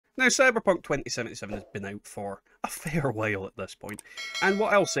Now, Cyberpunk 2077 has been out for a fair while at this point, and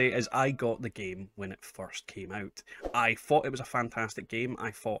what I'll say is I got the game when it first came out. I thought it was a fantastic game,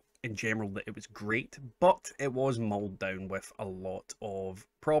 I thought in general that it was great, but it was mulled down with a lot of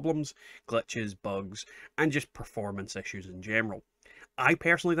problems, glitches, bugs, and just performance issues in general. I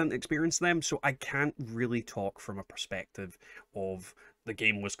personally didn't experience them, so I can't really talk from a perspective of the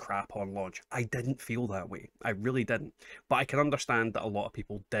game was crap on launch. I didn't feel that way. I really didn't. But I can understand that a lot of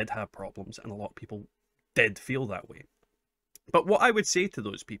people did have problems and a lot of people did feel that way. But what I would say to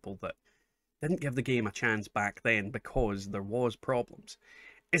those people that didn't give the game a chance back then because there was problems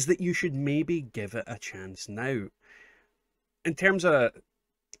is that you should maybe give it a chance now. In terms of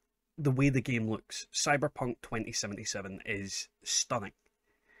the way the game looks, Cyberpunk 2077 is stunning.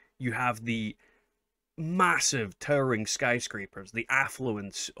 You have the massive towering skyscrapers, the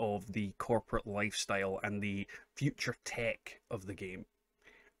affluence of the corporate lifestyle, and the future tech of the game.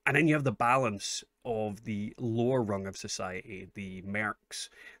 And then you have the balance of the lower rung of society, the mercs,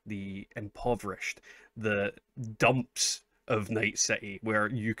 the impoverished, the dumps of Night City, where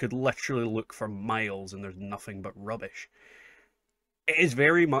you could literally look for miles and there's nothing but rubbish. It is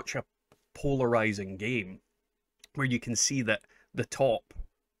very much a polarizing game where you can see that the top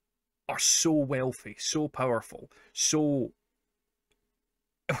are so wealthy, so powerful, so,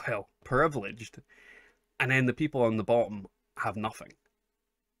 well, privileged, and then the people on the bottom have nothing.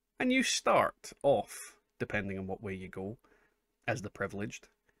 And you start off, depending on what way you go, as the privileged,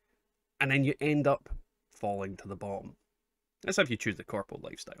 and then you end up falling to the bottom. That's if you choose the corporate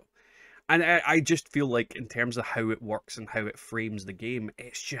lifestyle. And I just feel like in terms of how it works and how it frames the game,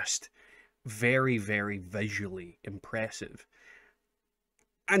 it's just very, very visually impressive.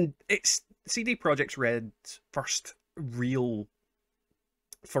 And it's CD Projekt's Red's first real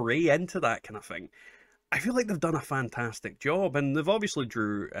foray into that kind of thing. I feel like they've done a fantastic job, and they've obviously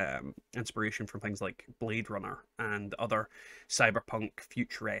drew inspiration from things like Blade Runner and other cyberpunk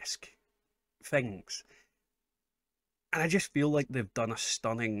futuresque things. And I just feel like they've done a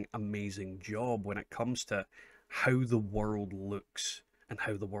stunning, amazing job when it comes to how the world looks and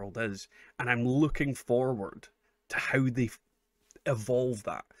how the world is. And I'm looking forward to how they evolve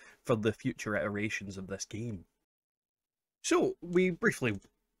that for the future iterations of this game. So, we briefly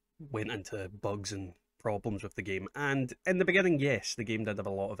went into bugs and problems with the game, and in the beginning, yes, the game did have a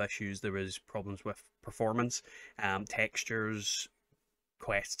lot of issues. There was problems with performance, textures,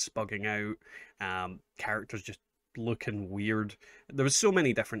 quests bugging out, characters just looking weird. There was so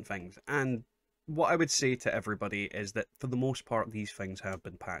many different things, and what I would say to everybody is that for the most part, these things have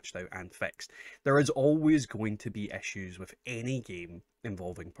been patched out and fixed. There is always going to be issues with any game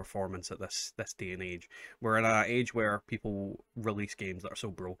involving performance at this day and age. We're in an age where people release games that are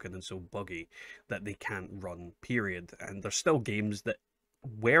so broken and so buggy that they can't run, period. And there's still games that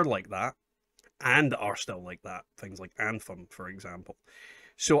were like that and are still like that. Things like Anthem, for example.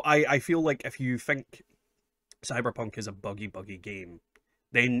 So I feel like if you think Cyberpunk is a buggy game,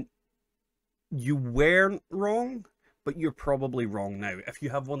 then you weren't wrong, but you're probably wrong now. If you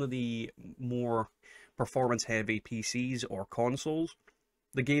have one of the more performance heavy PCs or consoles,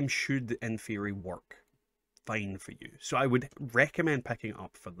 the game should, in theory, work fine for you. So I would recommend picking it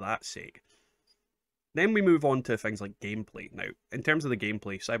up for that sake. Then we move on to things like gameplay. Now, in terms of the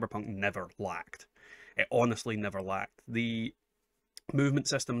gameplay, Cyberpunk never lacked. It honestly never lacked. The movement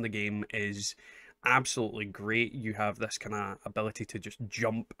system in the game is absolutely great. You have this kind of ability to just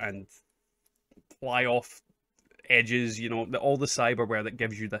jump and fly off edges, you know, all the cyberware that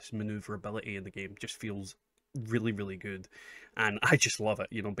gives you this maneuverability in the game just feels really, really good. And I just love it,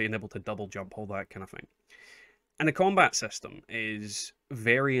 you know, being able to double jump, all that kind of thing. And the combat system is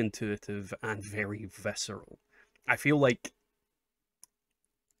very intuitive and very visceral. I feel like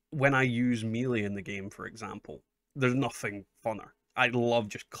when I use melee in the game, for example, there's nothing funner. I love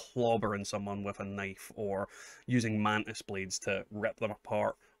just clobbering someone with a knife or using mantis blades to rip them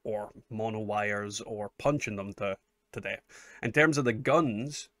apart or mono wires or punching them to death. In terms of the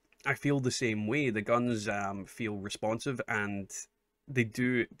guns, I feel the same way. The guns feel responsive and they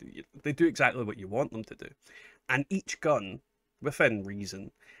do exactly what you want them to do. And each gun, within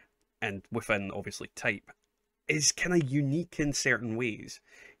reason and within obviously type, is kind of unique in certain ways.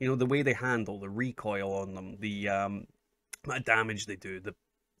 You know, the way they handle, the recoil on them, the amount of damage they do, the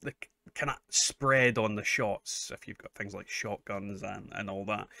kind of spread on the shots if you've got things like shotguns and all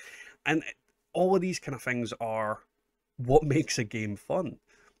that. And all of these kind of things are what makes a game fun.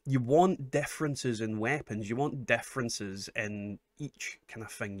 You want differences in weapons, you want differences in each kind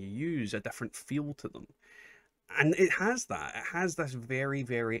of thing you use, a different feel to them. And it has that. It has this very,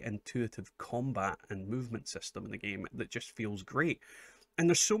 very intuitive combat and movement system in the game that just feels great. And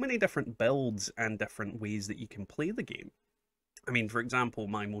there's so many different builds and different ways that you can play the game. I mean, for example,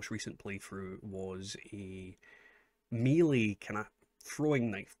 my most recent playthrough was a melee kind of throwing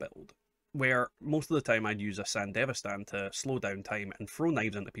knife build, where most of the time I'd use a Sandevistan to slow down time and throw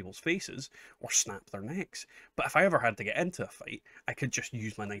knives into people's faces or snap their necks. But if I ever had to get into a fight, I could just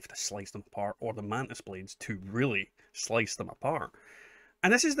use my knife to slice them apart, or the mantis blades to really slice them apart.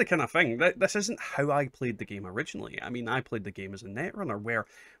 And this is the kind of thing that this isn't how I played the game originally. I mean, I played the game as a netrunner where,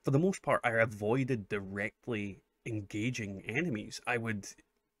 for the most part, I avoided directly engaging enemies. I would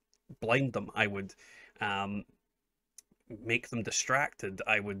blind them. I would make them distracted.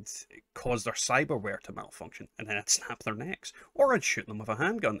 I would cause their cyberware to malfunction, and then I'd snap their necks, or I'd shoot them with a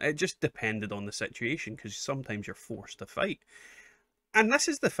handgun. It just depended on the situation, because sometimes you're forced to fight. And this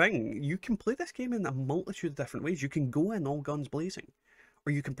is the thing, you can play this game in a multitude of different ways. You can go in all guns blazing,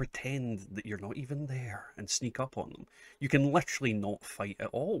 or you can pretend that you're not even there and sneak up on them. You can literally not fight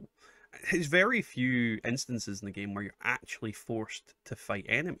at all. There's very few instances in the game where you're actually forced to fight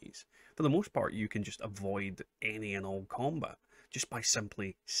enemies. For the most part, you can just avoid any and all combat just by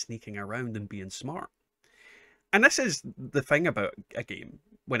simply sneaking around and being smart. And this is the thing about a game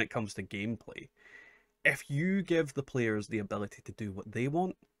when it comes to gameplay. If you give the players the ability to do what they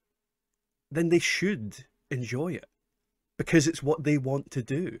want, then they should enjoy it, because it's what they want to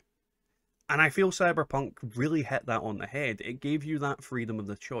do. And I feel Cyberpunk really hit that on the head. It gave you that freedom of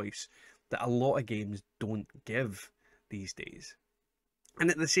the choice that a lot of games don't give these days. And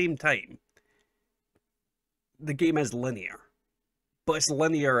at the same time, the game is linear, but it's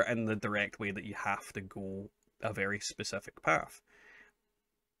linear in the direct way that you have to go a very specific path.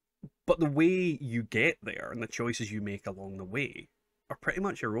 But the way you get there and the choices you make along the way are pretty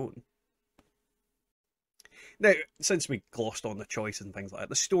much your own. Now, since we glossed on the choice and things like that,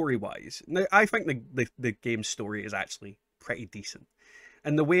 the story-wise, now I think the game's story is actually pretty decent.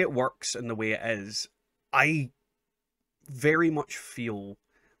 And the way it works and the way it is, I very much feel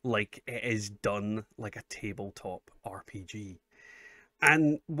like it is done like a tabletop RPG.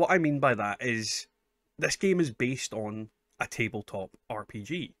 And what I mean by that is this game is based on a tabletop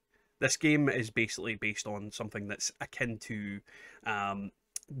RPG. This game is basically based on something that's akin to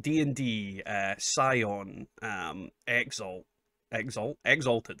D&D, Scion, Exalted.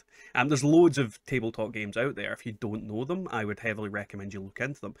 There's loads of tabletop games out there. If you don't know them, I would heavily recommend you look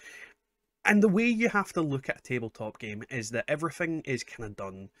into them. And the way you have to look at a tabletop game is that everything is kind of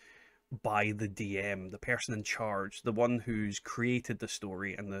done by the DM, the person in charge, the one who's created the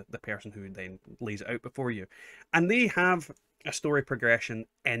story, and the person who then lays it out before you. And they have a story progression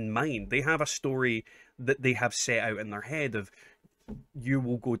in mind. They have a story that they have set out in their head of, you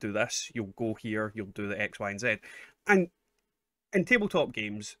will go do this, you'll go here, you'll do the X, Y, and Z. And in tabletop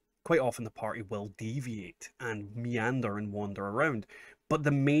games, quite often the party will deviate and meander and wander around, but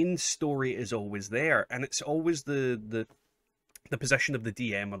the main story is always there, and it's always the position of the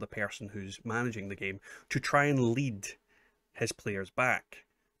DM or the person who's managing the game to try and lead his players back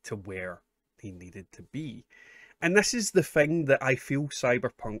to where he needed to be. And this is the thing that I feel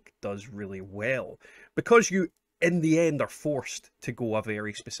Cyberpunk does really well, because you, in the end, are forced to go a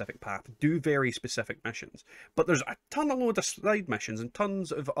very specific path, do very specific missions. But there's a load of side missions and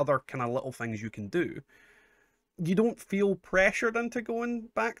tons of other kind of little things you can do. You don't feel pressured into going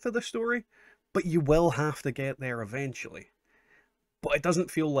back to the story, but you will have to get there eventually. But it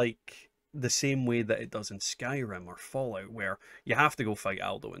doesn't feel like the same way that it does in Skyrim or Fallout, where you have to go fight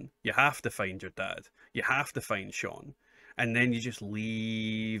Alduin, you have to find your dad, you have to find Sean, and then you just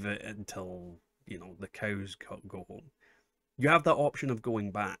leave it until, you know, the cows go home. You have that option of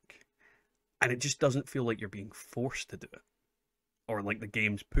going back, and it just doesn't feel like you're being forced to do it, or like the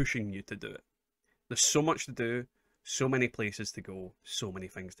game's pushing you to do it. There's so much to do, so many places to go, so many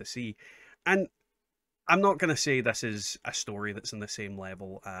things to see. And I'm not going to say this is a story that's in the same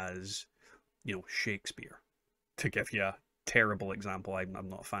level as, you know, Shakespeare, to give you a terrible example. I'm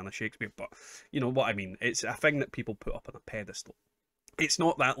not a fan of Shakespeare, but you know what I mean. It's a thing that people put up on a pedestal. It's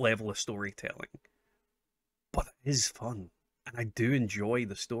not that level of storytelling, but it is fun, and I do enjoy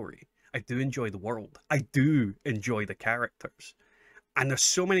the story. I do enjoy the world. I do enjoy the characters. And there's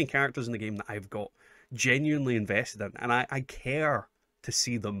so many characters in the game that I've got genuinely invested in, and I care to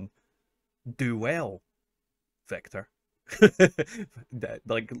see them do well. Victor.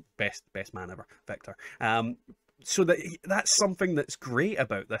 Like best man ever, Victor. So that's something that's great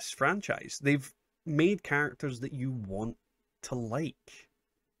about this franchise. They've made characters that you want to like.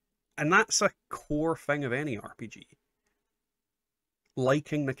 And that's a core thing of any RPG.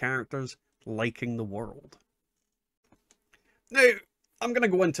 Liking the characters, liking the world. Now, I'm going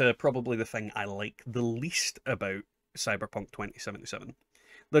to go into probably the thing I like the least about Cyberpunk 2077.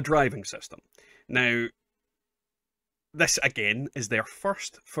 the driving system. Now, this again is their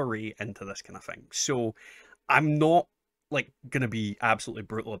first foray into this kind of thing. So I'm not like gonna be absolutely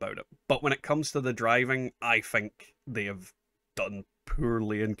brutal about it. But when it comes to the driving, I think they have done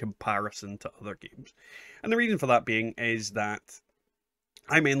poorly in comparison to other games. And the reason for that being is that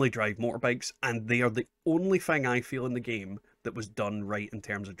I mainly drive motorbikes, and they are the only thing I feel in the game that was done right in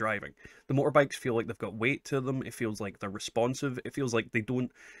terms of driving. The motorbikes feel like they've got weight to them, it feels like they're responsive, it feels like they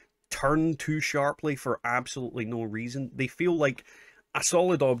don't turn too sharply for absolutely no reason. They feel like a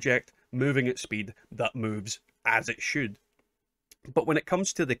solid object moving at speed that moves as it should. But when it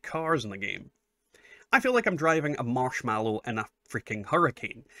comes to the cars in the game, I feel like I'm driving a marshmallow in a freaking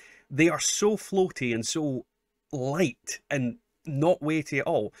hurricane. They are so floaty and so light and not weighty at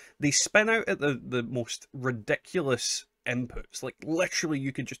all. They spin out at the most ridiculous inputs. Like, literally,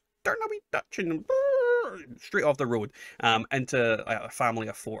 you could just turn a wee touch and straight off the road into a family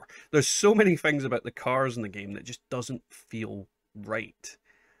of four. There's so many things about the cars in the game that just doesn't feel right.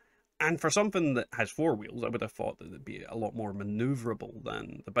 And for something that has four wheels, I would have thought that it'd be a lot more maneuverable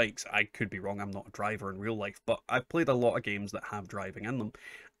than the bikes. I could be wrong, I'm not a driver in real life, but I've played a lot of games that have driving in them,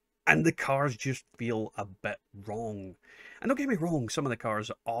 and the cars just feel a bit wrong. And don't get me wrong, some of the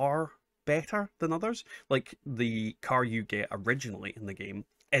cars are better than others. Like, the car you get originally in the game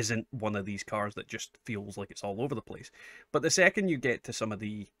isn't one of these cars that just feels like it's all over the place. But the second you get to some of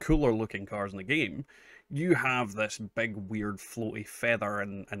the cooler looking cars in the game, you have this big weird floaty feather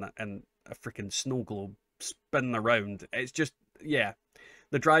and a freaking snow globe spinning around. It's just, yeah,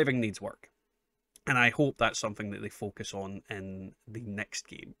 the driving needs work. And I hope that's something that they focus on in the next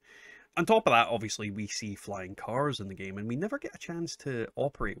game. On top of that, obviously, we see flying cars in the game, and we never get a chance to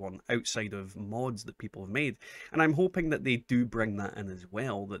operate one outside of mods that people have made. And I'm hoping that they do bring that in as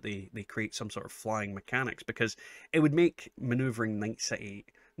well, that they create some sort of flying mechanics, because it would make maneuvering Night City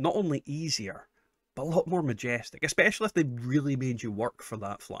not only easier, but a lot more majestic, especially if they really made you work for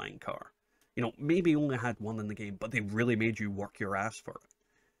that flying car. You know, maybe only had one in the game, but they really made you work your ass for it.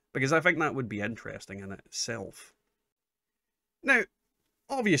 Because I think that would be interesting in itself. Now,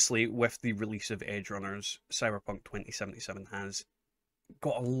 obviously, with the release of Edge Runners, Cyberpunk 2077 has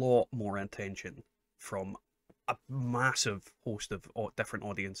got a lot more attention from a massive host of different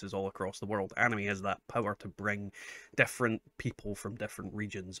audiences all across the world. Anime has that power to bring different people from different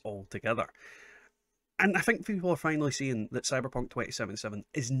regions all together. And I think people are finally seeing that Cyberpunk 2077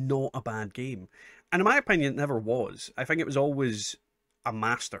 is not a bad game. And in my opinion, it never was. I think it was always a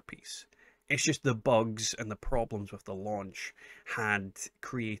masterpiece. It's just the bugs and the problems with the launch had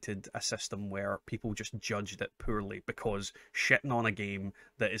created a system where people just judged it poorly, because shitting on a game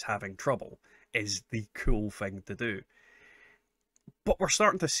that is having trouble is the cool thing to do. But we're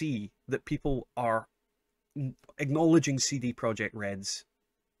starting to see that people are acknowledging CD Projekt Red's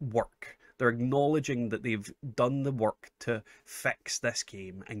work. They're acknowledging that they've done the work to fix this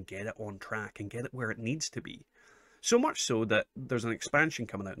game and get it on track and get it where it needs to be. So much so that there's an expansion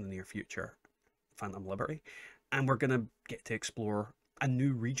coming out in the near future, Phantom Liberty, and we're going to get to explore a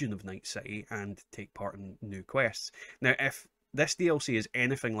new region of Night City and take part in new quests. Now, if this DLC is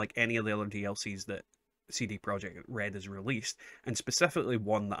anything like any of the other DLCs that CD Projekt Red has released, and specifically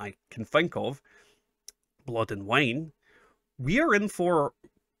one that I can think of, Blood and Wine, we are in for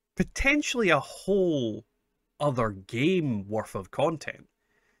potentially a whole other game worth of content.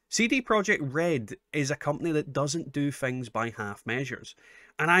 CD Projekt Red is a company that doesn't do things by half measures,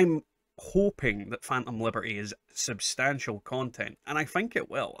 and I'm hoping that Phantom Liberty is substantial content, and I think it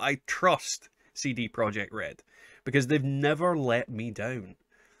will. I trust CD Projekt Red, because they've never let me down.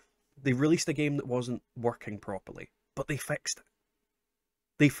 They released a game that wasn't working properly, but they fixed it.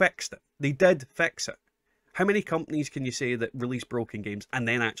 They fixed it. They did fix it. How many companies can you say that release broken games and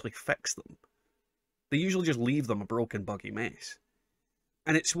then actually fix them? They usually just leave them a broken, buggy mess.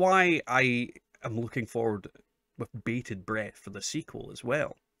 And it's why I am looking forward with bated breath for the sequel as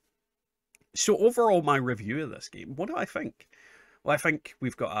well. So overall, my review of this game, what do I think? Well, I think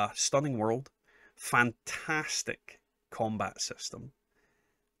we've got a stunning world, fantastic combat system,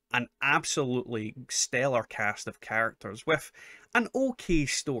 an absolutely stellar cast of characters with an okay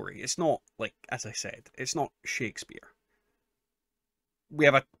story. It's not, like, as I said, it's not Shakespeare. We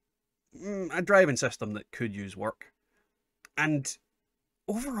have a driving system that could use work. And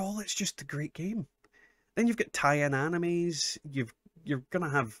overall, it's just a great game. Then you've got tie-in animes, you're going to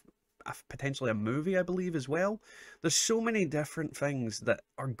have potentially a movie, I believe, as well. There's so many different things that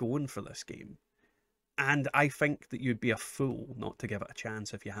are going for this game. And I think that you'd be a fool not to give it a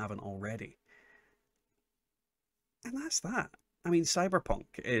chance if you haven't already. And that's that. I mean, Cyberpunk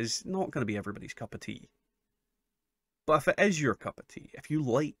is not going to be everybody's cup of tea. But if it is your cup of tea, if you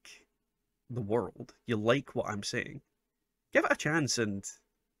like the world, you like what I'm saying, give it a chance and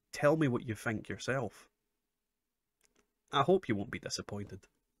tell me what you think yourself. I hope you won't be disappointed.